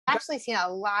actually seen a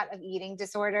lot of eating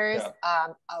disorders,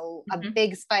 Yeah. a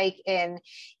big spike in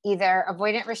either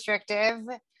avoidant restrictive,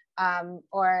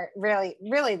 or really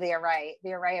the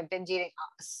array of binge eating,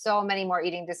 so many more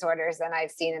eating disorders than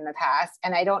I've seen in the past.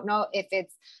 And I don't know if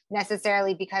it's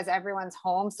necessarily because everyone's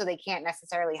home, so they can't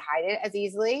necessarily hide it as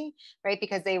easily, right?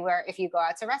 Because if you go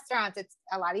out to restaurants, it's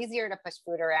a lot easier to push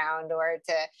food around or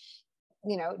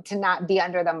to not be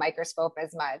under the microscope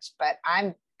as much. But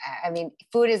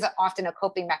food is often a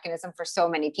coping mechanism for so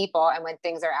many people. And when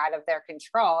things are out of their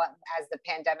control, as the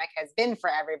pandemic has been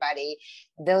for everybody,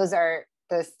 those are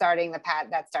that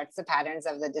starts the patterns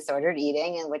of the disordered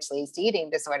eating, and which leads to eating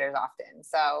disorders often.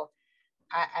 So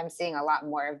I'm seeing a lot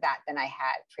more of that than I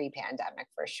had pre-pandemic,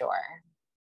 for sure.